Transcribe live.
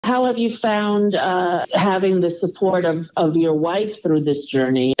How have you found having the support of your wife through this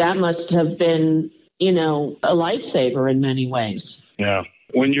journey? That must have been, a lifesaver in many ways. Yeah.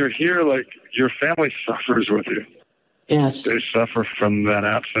 When you're here, like, your family suffers with you. Yes. They suffer from that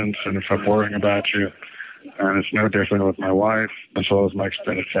absence and from worrying about you. And it's no different with my wife as well as my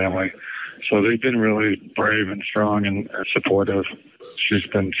extended family. So they've been really brave and strong and supportive. She's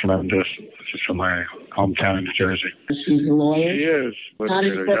been tremendous. She's from my hometown in New Jersey. She's a lawyer? She is. Not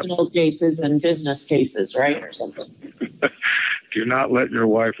in criminal cases and business cases, right? Or something. Do not let your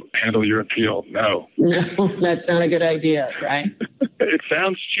wife handle your appeal. No. No, that's not a good idea, right? It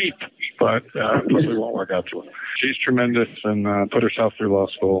sounds cheap, but probably won't work out too well. She's tremendous and put herself through law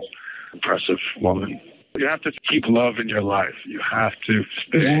school. Impressive woman. You have to keep love in your life. You have to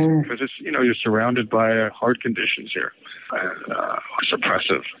stay because it's, you're surrounded by hard conditions here and a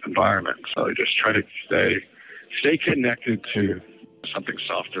suppressive environment. So you just try to stay connected to something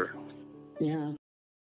softer. Yeah.